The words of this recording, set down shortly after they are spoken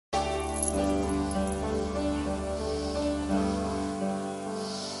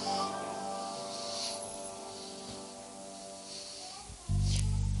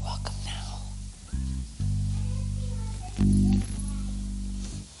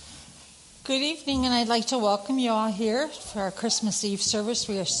Good evening, and I'd like to welcome you all here for our Christmas Eve service.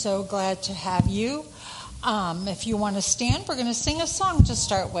 We are so glad to have you. If you want to stand, we're going to sing a song to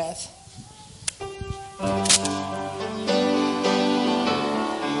start with.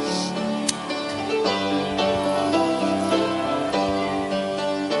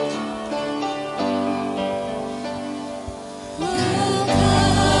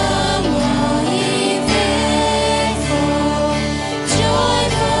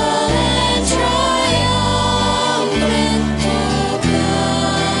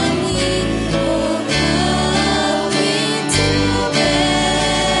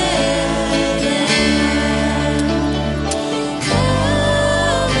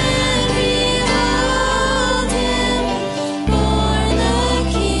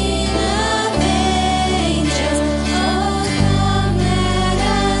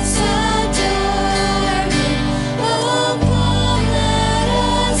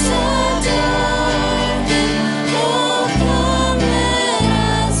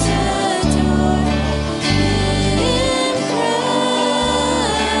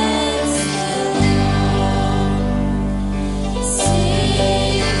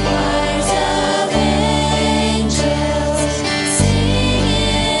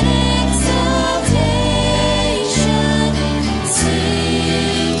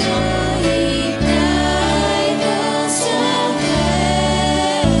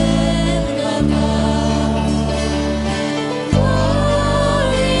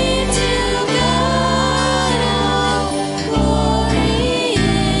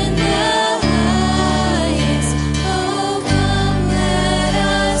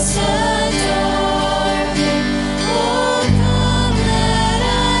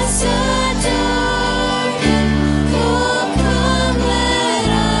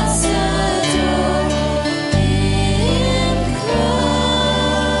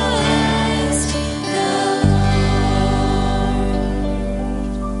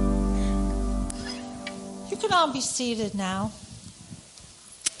 Seated now.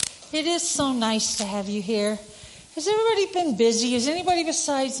 It is so nice to have you here. Has everybody been busy? Has anybody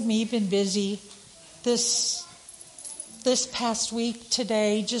besides me been busy this past week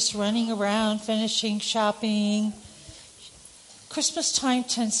today, just running around, finishing shopping? Christmas time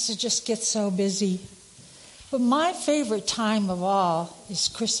tends to just get so busy. But my favorite time of all is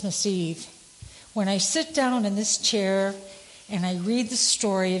Christmas Eve, when I sit down in this chair and I read the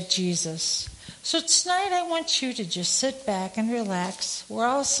story of Jesus. So tonight I want you to just sit back and relax. We're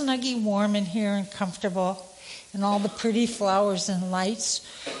all snuggy warm in here and comfortable, and all the pretty flowers and lights.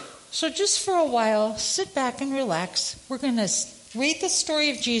 So just for a while, sit back and relax. We're going to read the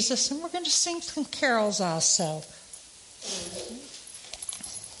story of Jesus, and we're going to sing some carols also.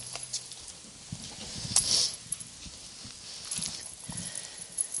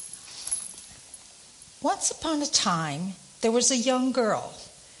 Once upon a time, there was a young girl,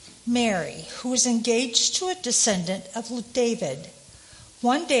 Mary, who was engaged to a descendant of David.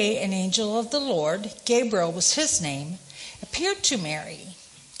 One day, an angel of the Lord, Gabriel was his name, appeared to Mary.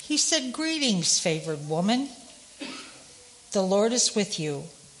 He said, "Greetings, favored woman. The Lord is with you."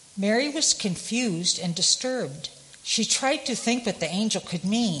 Mary was confused and disturbed. She tried to think what the angel could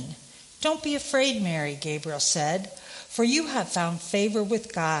mean. "Don't be afraid, Mary," Gabriel said, "for you have found favor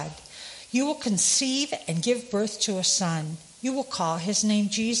with God. You will conceive and give birth to a son. You will call his name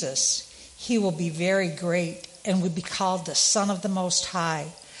Jesus. He will be very great and will be called the Son of the Most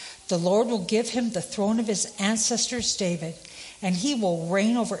High. The Lord will give him the throne of his ancestors David, and he will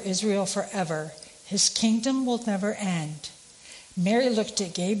reign over Israel forever. His kingdom will never end." Mary looked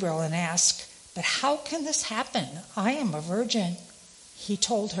at Gabriel and asked, "But how can this happen? I am a virgin." He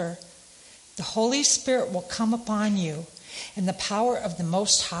told her, "The Holy Spirit will come upon you, and the power of the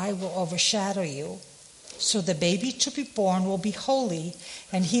Most High will overshadow you. So the baby to be born will be holy,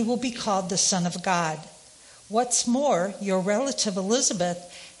 and he will be called the Son of God. What's more, your relative Elizabeth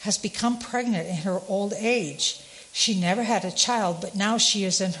has become pregnant in her old age. She never had a child, but now she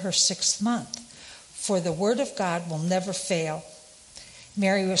is in her 6th month, for the word of God will never fail."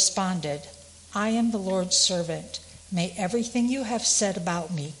 Mary responded, "I am the Lord's servant. May everything you have said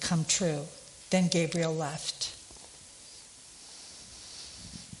about me come true." Then Gabriel left.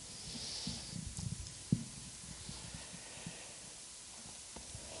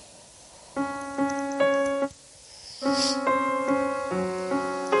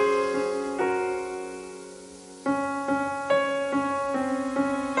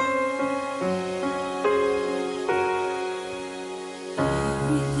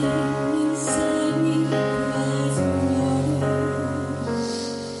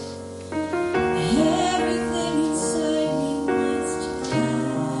 Everything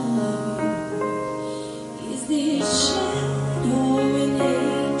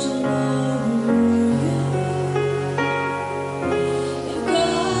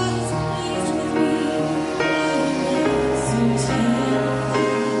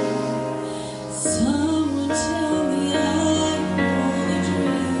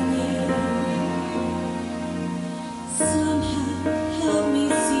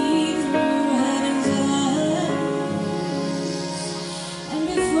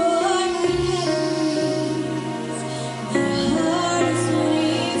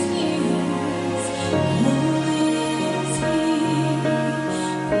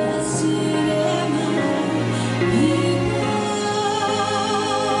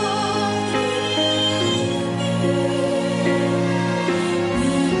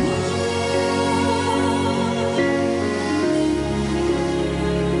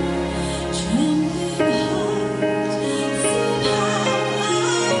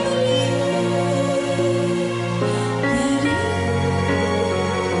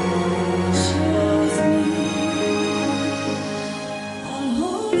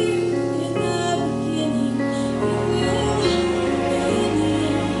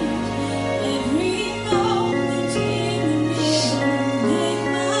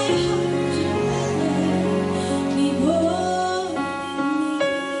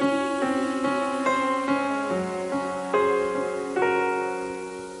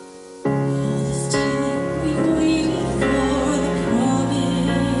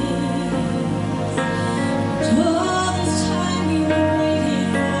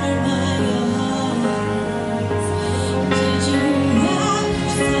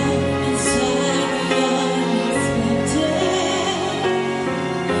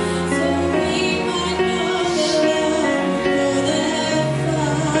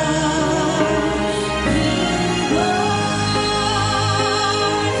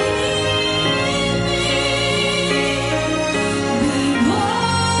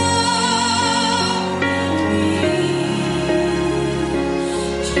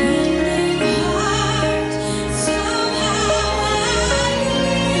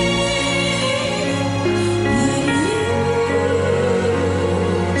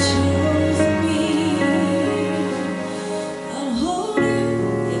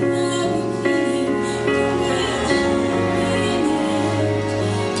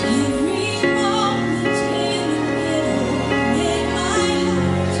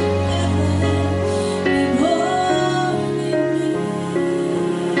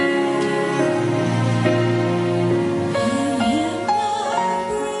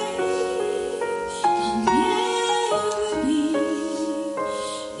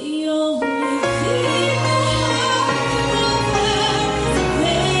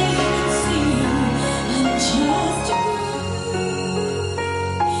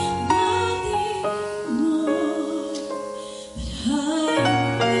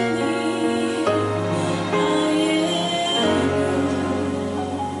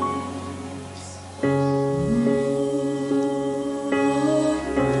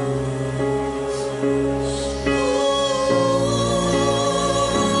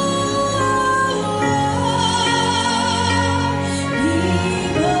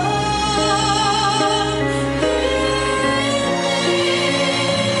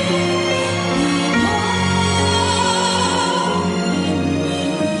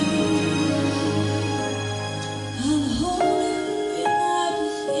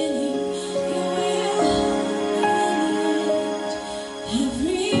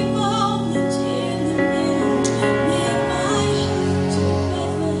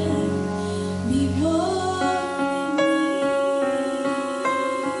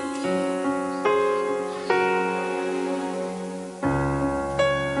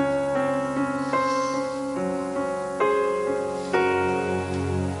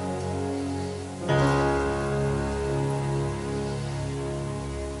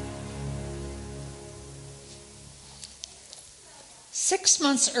 6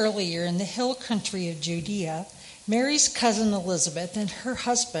 months earlier in the hill country of Judea, Mary's cousin Elizabeth and her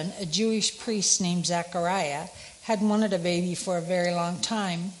husband, a Jewish priest named Zechariah, had wanted a baby for a very long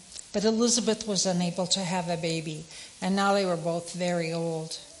time, but Elizabeth was unable to have a baby, and now they were both very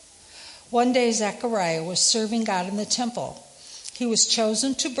old. One day Zechariah was serving God in the temple. He was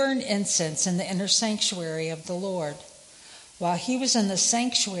chosen to burn incense in the inner sanctuary of the Lord. While he was in the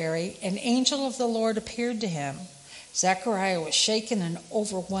sanctuary, an angel of the Lord appeared to him. Zechariah was shaken and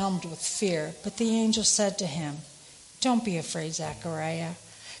overwhelmed with fear, but the angel said to him, "Don't be afraid, Zechariah.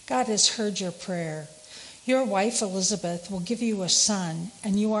 God has heard your prayer. Your wife Elizabeth will give you a son,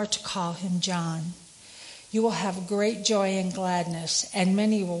 and you are to call him John. You will have great joy and gladness, and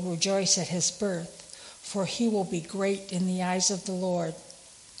many will rejoice at his birth, for he will be great in the eyes of the Lord.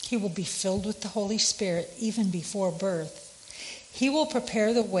 He will be filled with the Holy Spirit even before birth. He will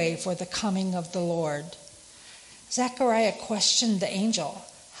prepare the way for the coming of the Lord." Zechariah questioned the angel,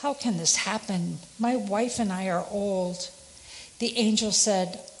 "How can this happen? My wife and I are old." The angel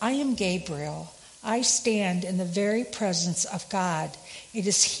said, "I am Gabriel. I stand in the very presence of God. It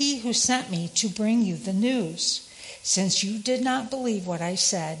is he who sent me to bring you the news. Since you did not believe what I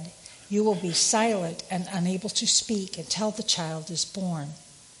said, you will be silent and unable to speak until the child is born."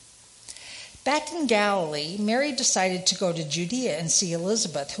 Back in Galilee, Mary decided to go to Judea and see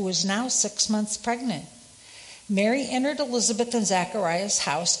Elizabeth, who was now 6 months pregnant. Mary entered Elizabeth and Zechariah's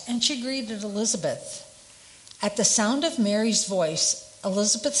house, and she greeted Elizabeth. At the sound of Mary's voice,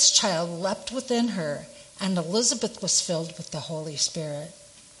 Elizabeth's child leapt within her, and Elizabeth was filled with the Holy Spirit.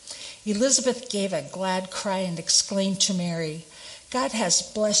 Elizabeth gave a glad cry and exclaimed to Mary, "God has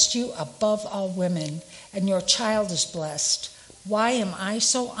blessed you above all women, and your child is blessed. Why am I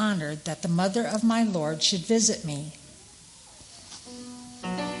so honored that the mother of my Lord should visit me?"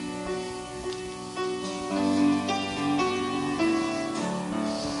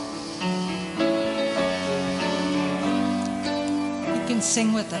 You can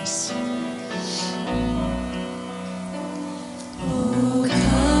sing with us.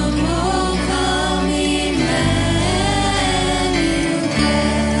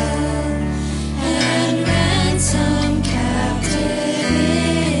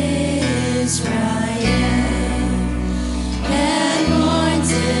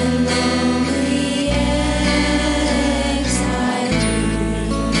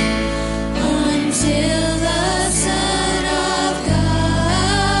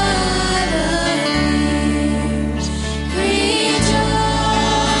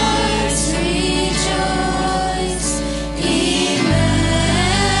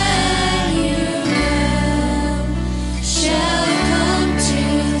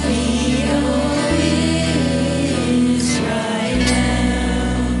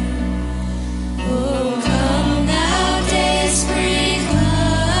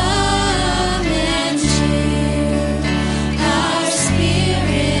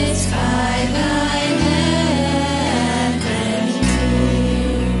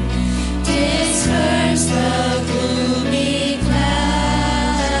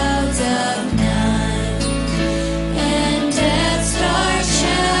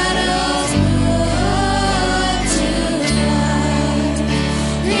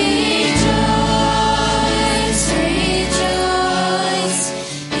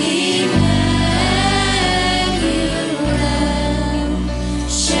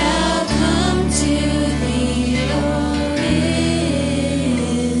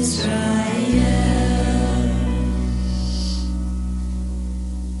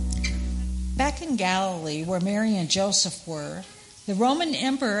 Galilee, where Mary and Joseph were, the Roman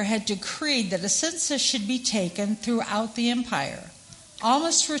emperor had decreed that a census should be taken throughout the empire. All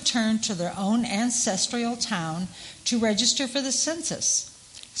must return to their own ancestral town to register for the census.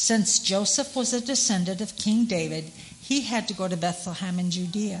 Since Joseph was a descendant of King David, he had to go to Bethlehem in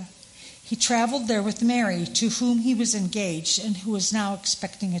Judea. He traveled there with Mary, to whom he was engaged and who was now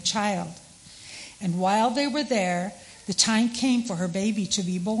expecting a child. And while they were there, the time came for her baby to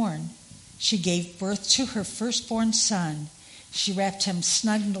be born. She gave birth to her firstborn son. She wrapped him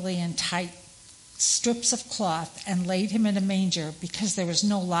snugly in tight strips of cloth and laid him in a manger because there was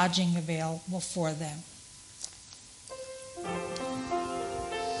no lodging available for them.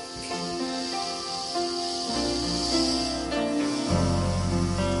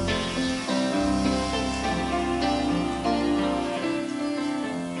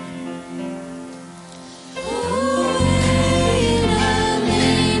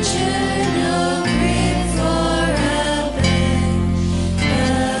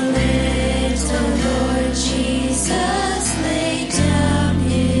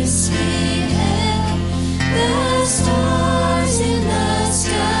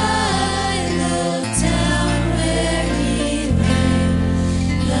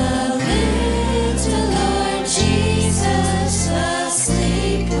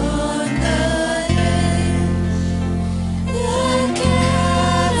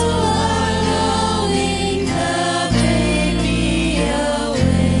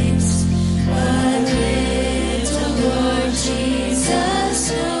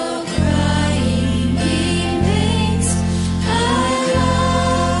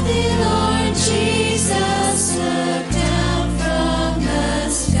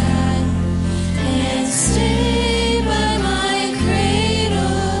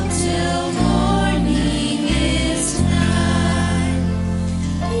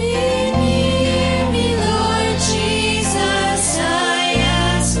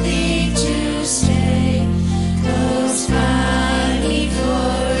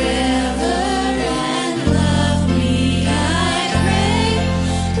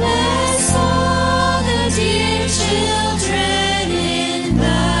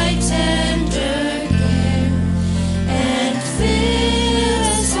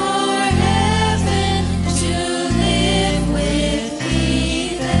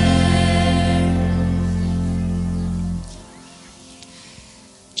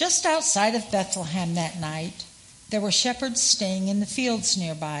 Just outside of Bethlehem that night, there were shepherds staying in the fields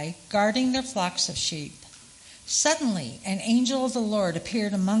nearby, guarding their flocks of sheep. Suddenly, an angel of the Lord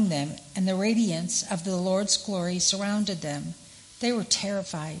appeared among them, and the radiance of the Lord's glory surrounded them. They were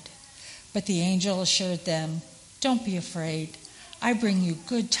terrified. But the angel assured them, "Don't be afraid. I bring you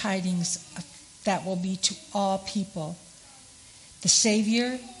good tidings that will be to all people. The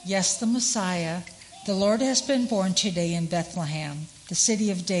Savior, yes, the Messiah, the Lord has been born today in Bethlehem, the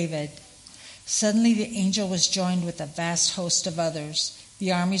city of David." Suddenly the angel was joined with a vast host of others,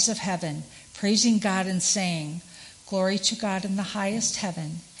 the armies of heaven, praising God and saying, "Glory to God in the highest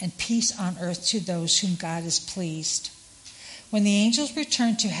heaven, and peace on earth to those whom God is pleased." When the angels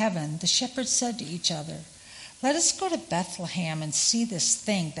returned to heaven, the shepherds said to each other, "Let us go to Bethlehem and see this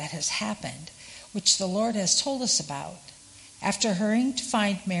thing that has happened, which the Lord has told us about." After hurrying to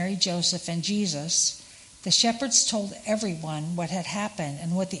find Mary, Joseph, and Jesus, the shepherds told everyone what had happened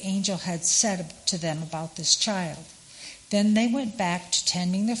and what the angel had said to them about this child. Then they went back to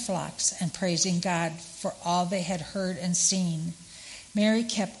tending their flocks and praising God for all they had heard and seen. Mary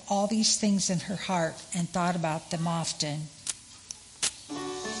kept all these things in her heart and thought about them often.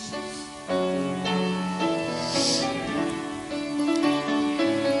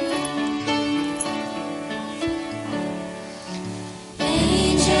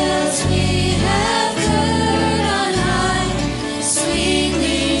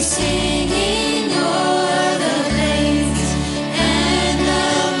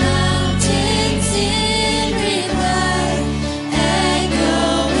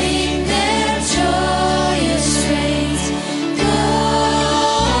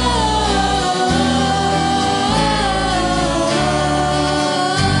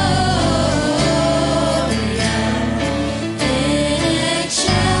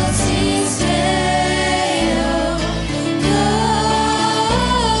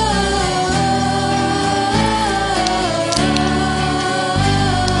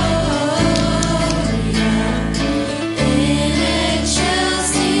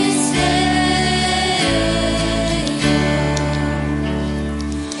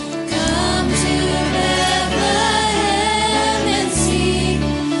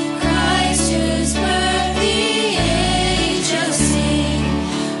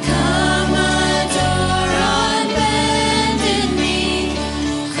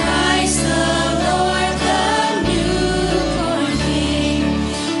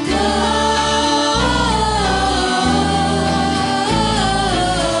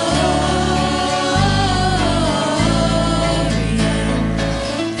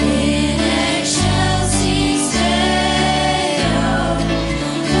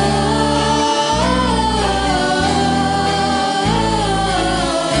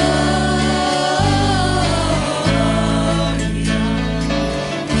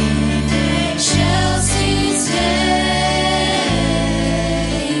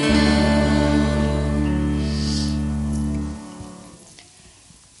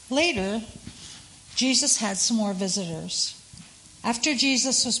 Later, Jesus had some more visitors. After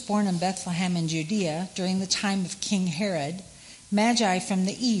Jesus was born in Bethlehem in Judea during the time of King Herod, Magi from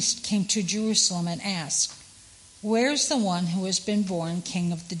the east came to Jerusalem and asked, "Where's the one who has been born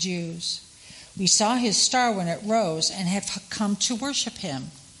King of the Jews? We saw his star when it rose and have come to worship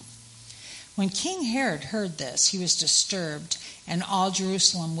him." When King Herod heard this, he was disturbed, and all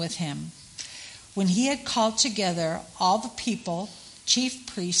Jerusalem with him. When he had called together all the people, chief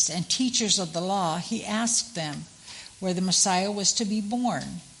priests and teachers of the law, he asked them where the Messiah was to be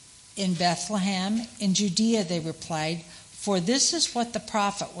born. "In Bethlehem, in Judea," they replied, "for this is what the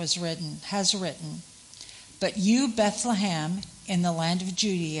prophet has written. But you, Bethlehem, in the land of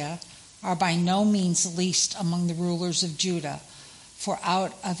Judea, are by no means least among the rulers of Judah, for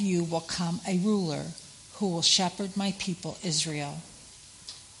out of you will come a ruler who will shepherd my people Israel."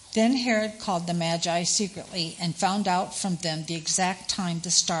 Then Herod called the Magi secretly and found out from them the exact time the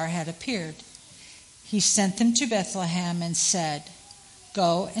star had appeared. He sent them to Bethlehem and said,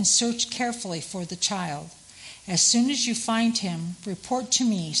 "Go and search carefully for the child. As soon as you find him, report to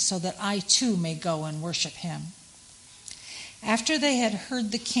me so that I too may go and worship him." After they had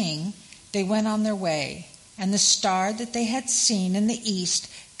heard the king, they went on their way, and the star that they had seen in the east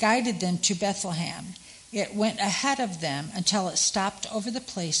guided them to Bethlehem. It went ahead of them until it stopped over the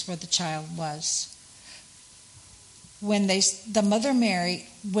place where the child was. When they saw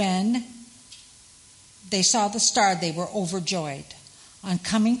the star, they were overjoyed. On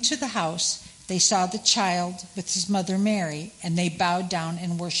coming to the house, they saw the child with his mother Mary, and they bowed down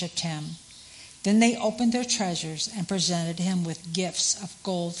and worshipped him. Then they opened their treasures and presented him with gifts of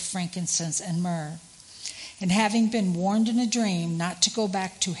gold, frankincense, and myrrh. And having been warned in a dream not to go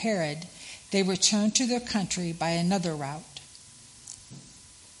back to Herod, they returned to their country by another route.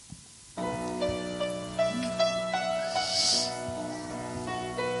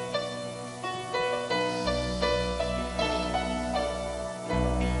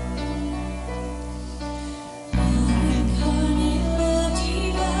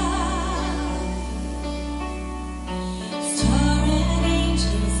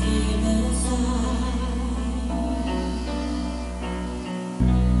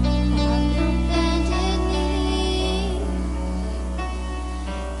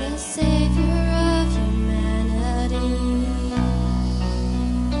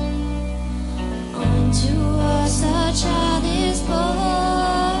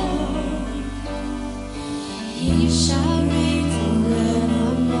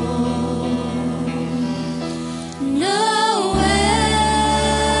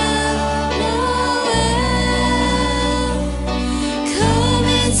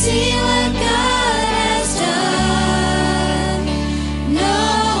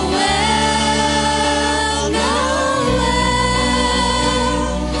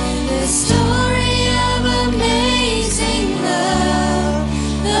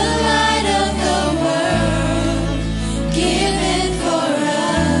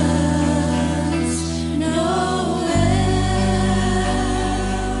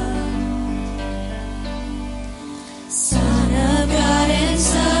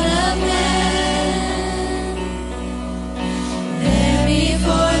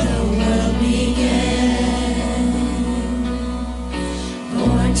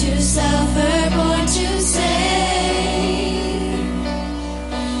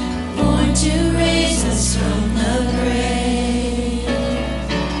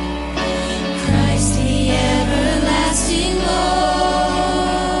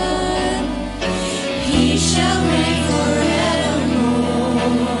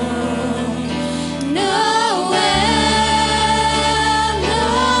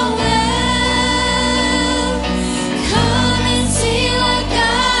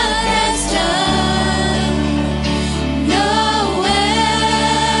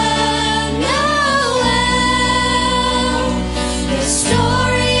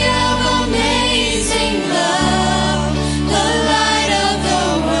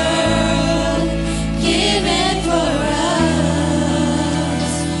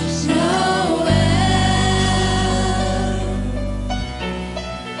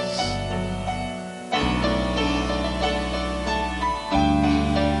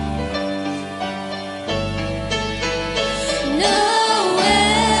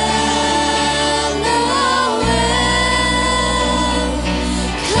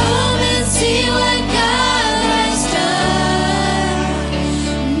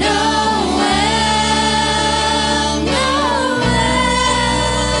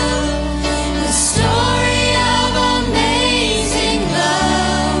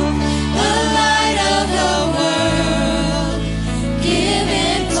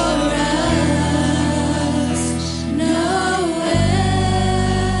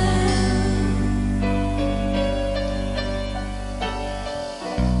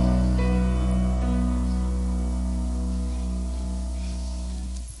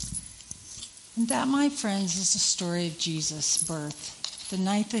 And that, my friends, is the story of Jesus' birth, the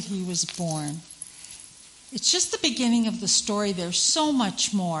night that he was born. It's just the beginning of the story. There's so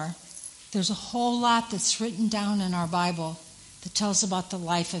much more. There's a whole lot that's written down in our Bible that tells about the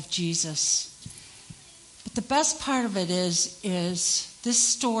life of Jesus. But the best part of it is this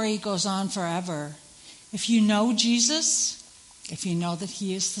story goes on forever. If you know Jesus, if you know that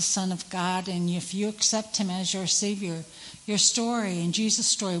he is the Son of God, and if you accept him as your Savior, your story and Jesus'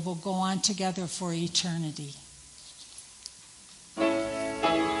 story will go on together for eternity.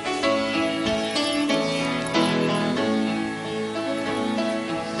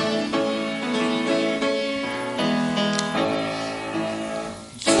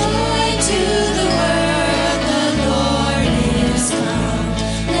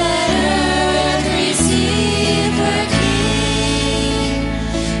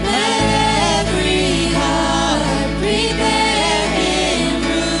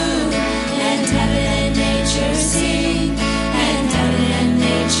 Nature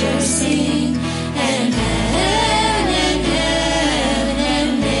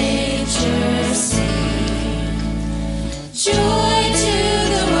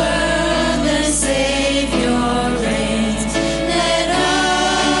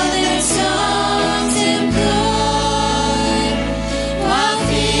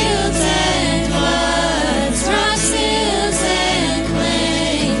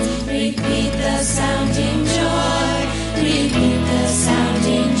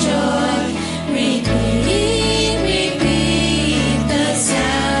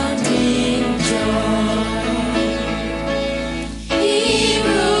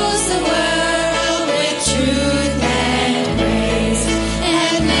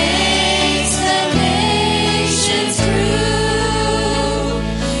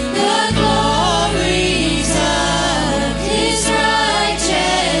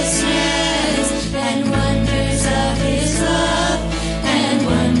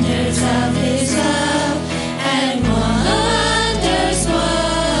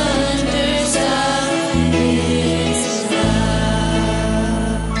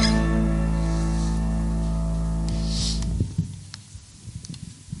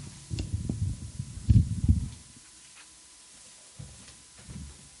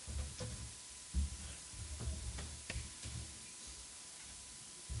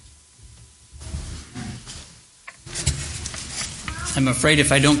I'm afraid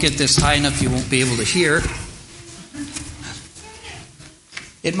if I don't get this high enough, you won't be able to hear.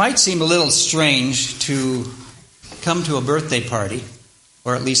 It might seem a little strange to come to a birthday party,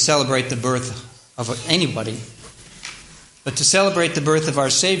 or at least celebrate the birth of anybody. But to celebrate the birth of our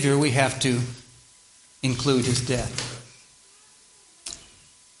Savior, we have to include his death.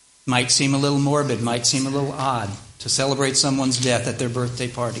 Might seem a little morbid, might seem a little odd to celebrate someone's death at their birthday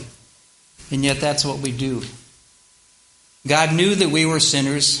party. And yet that's what we do. God knew that we were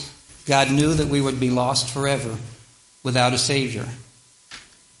sinners. God knew that we would be lost forever without a Savior.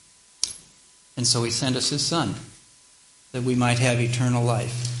 And so he sent us his Son, that we might have eternal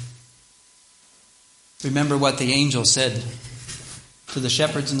life. Remember what the angel said to the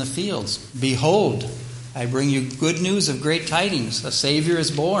shepherds in the fields. Behold, I bring you good news of great tidings. A Savior is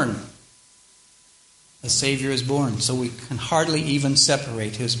born. A Savior is born. So we can hardly even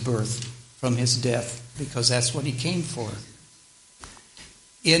separate his birth from his death, because that's what he came for.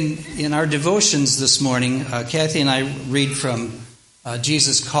 In our devotions this morning, Kathy and I read from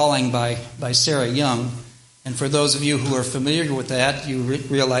Jesus Calling by Sarah Young. And for those of you who are familiar with that, you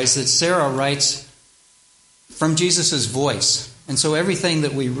realize that Sarah writes from Jesus' voice. And so everything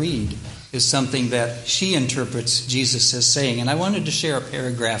that we read is something that she interprets Jesus as saying. And I wanted to share a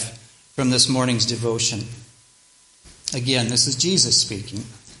paragraph from this morning's devotion. Again, this is Jesus speaking,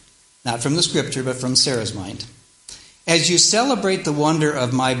 not from the scripture, but from Sarah's mind. As you celebrate the wonder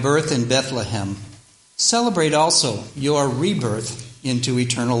of my birth in Bethlehem, celebrate also your rebirth into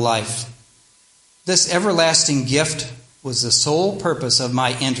eternal life. This everlasting gift was the sole purpose of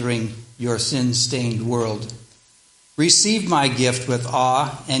my entering your sin-stained world. Receive my gift with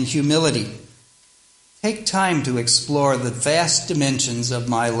awe and humility. Take time to explore the vast dimensions of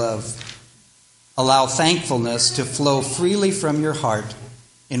my love. Allow thankfulness to flow freely from your heart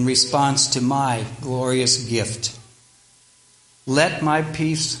in response to my glorious gift. Let my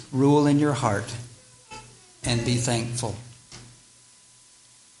peace rule in your heart, and be thankful.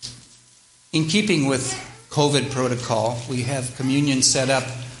 In keeping with COVID protocol, we have communion set up.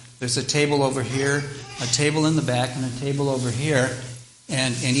 There's a table over here, a table in the back, and a table over here.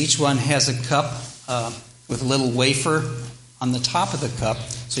 And each one has a cup with a little wafer on the top of the cup.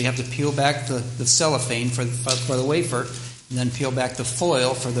 So you have to peel back the cellophane for the wafer, and then peel back the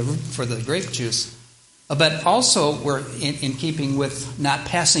foil for the grape juice. But also, we're in keeping with not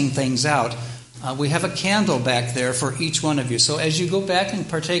passing things out. We have a candle back there for each one of you. So as you go back and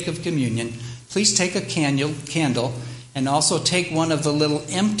partake of communion, please take a candle and also take one of the little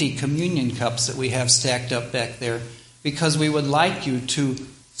empty communion cups that we have stacked up back there, because we would like you to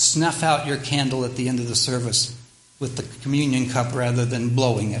snuff out your candle at the end of the service with the communion cup rather than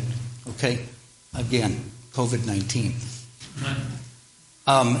blowing it. Okay? Again, COVID-19.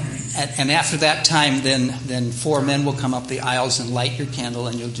 And after that time, then 4 men will come up the aisles and light your candle,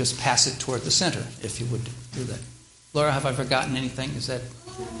 and you'll just pass it toward the center, if you would do that. Laura, have I forgotten anything? Is that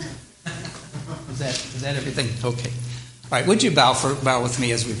everything? Okay. All right, would you bow with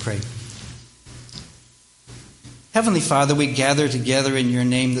me as we pray? Heavenly Father, we gather together in your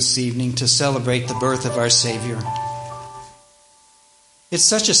name this evening to celebrate the birth of our Savior. It's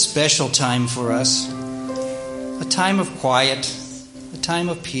such a special time for us, a time of quiet, a time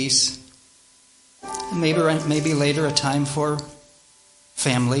of peace, and maybe later a time for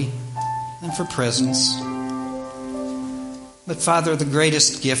family and for presence. But Father, the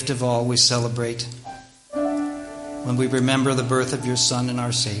greatest gift of all we celebrate when we remember the birth of your Son and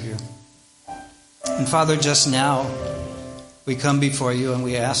our Savior. And Father, just now we come before you and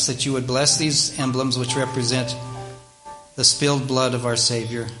we ask that you would bless these emblems which represent the spilled blood of our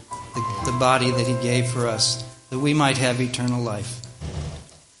Savior, the body that he gave for us, that we might have eternal life.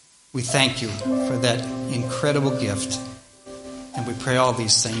 We thank you for that incredible gift, and we pray all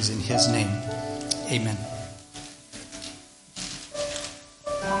these things in his name. Amen.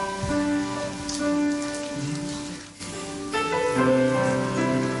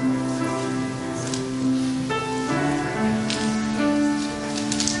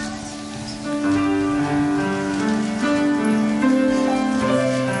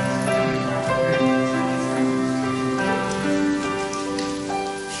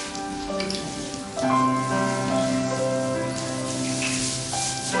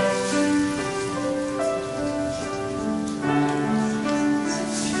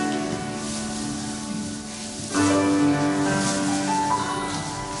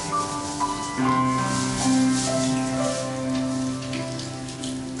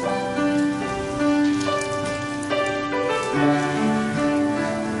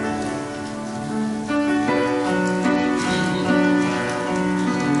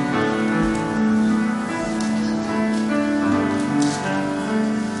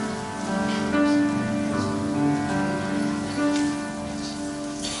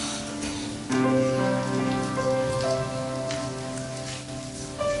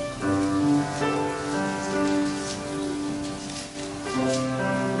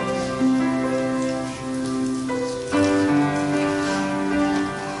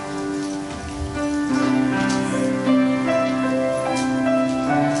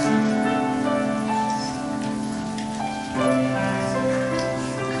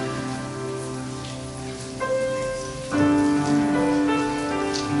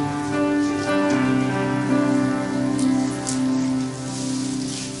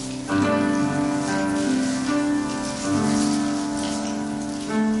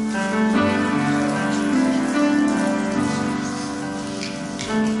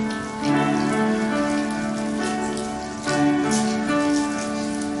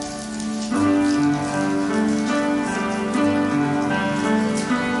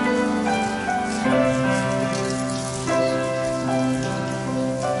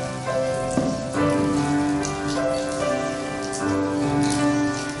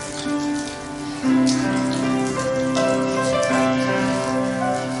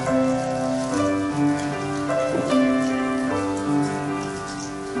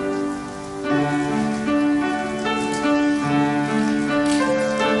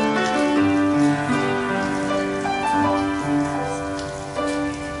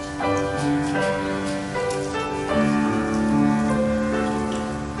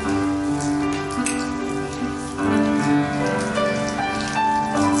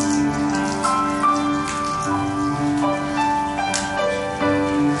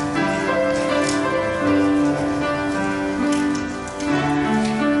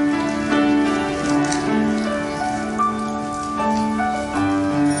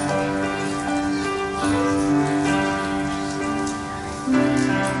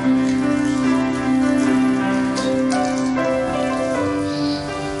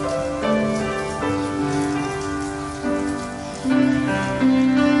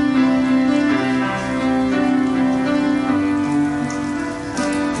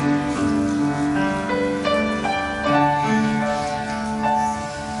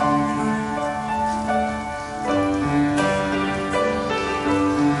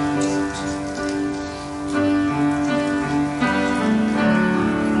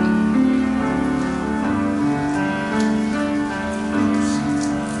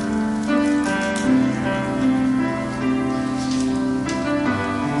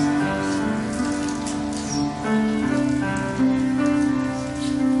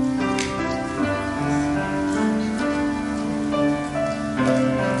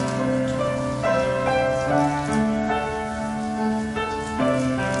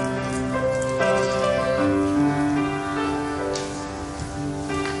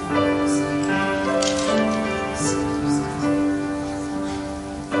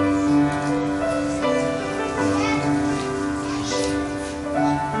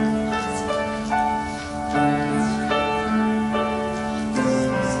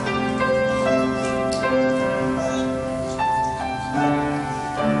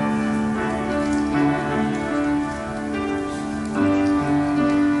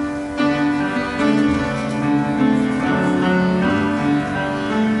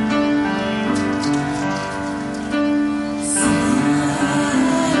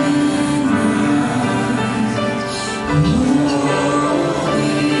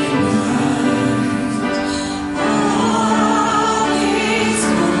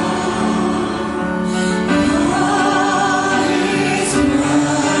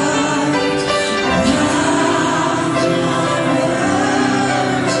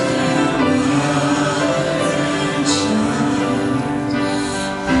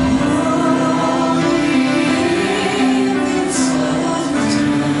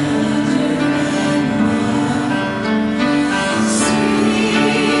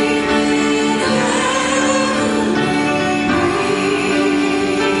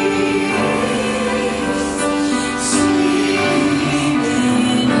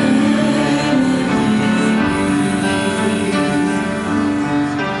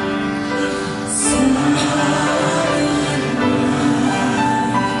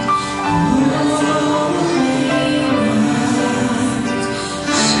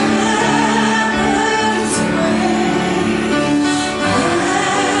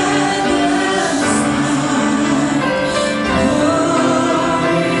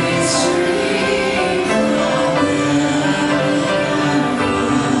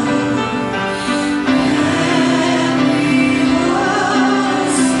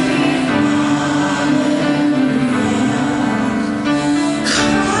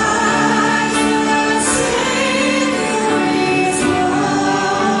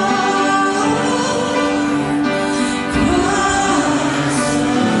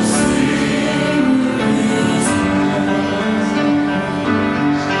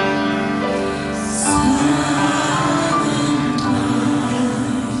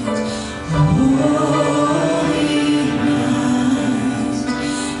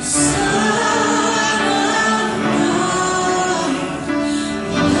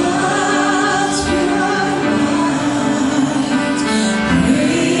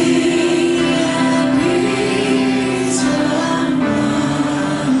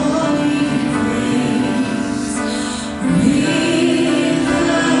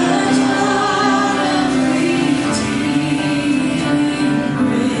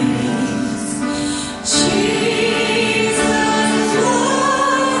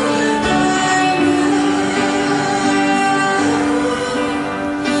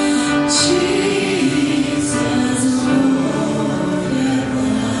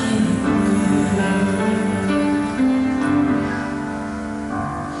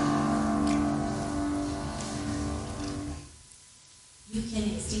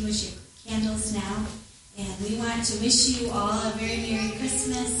 extinguish your candles now. And we want to wish you all a very Merry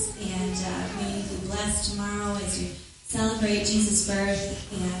Christmas, and may you be blessed tomorrow as you celebrate Jesus' birth.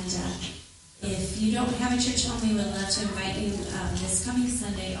 And if you don't have a church home, we would love to invite you this coming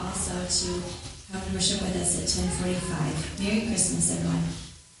Sunday also to come and worship with us at 10:45. Merry Christmas, everyone.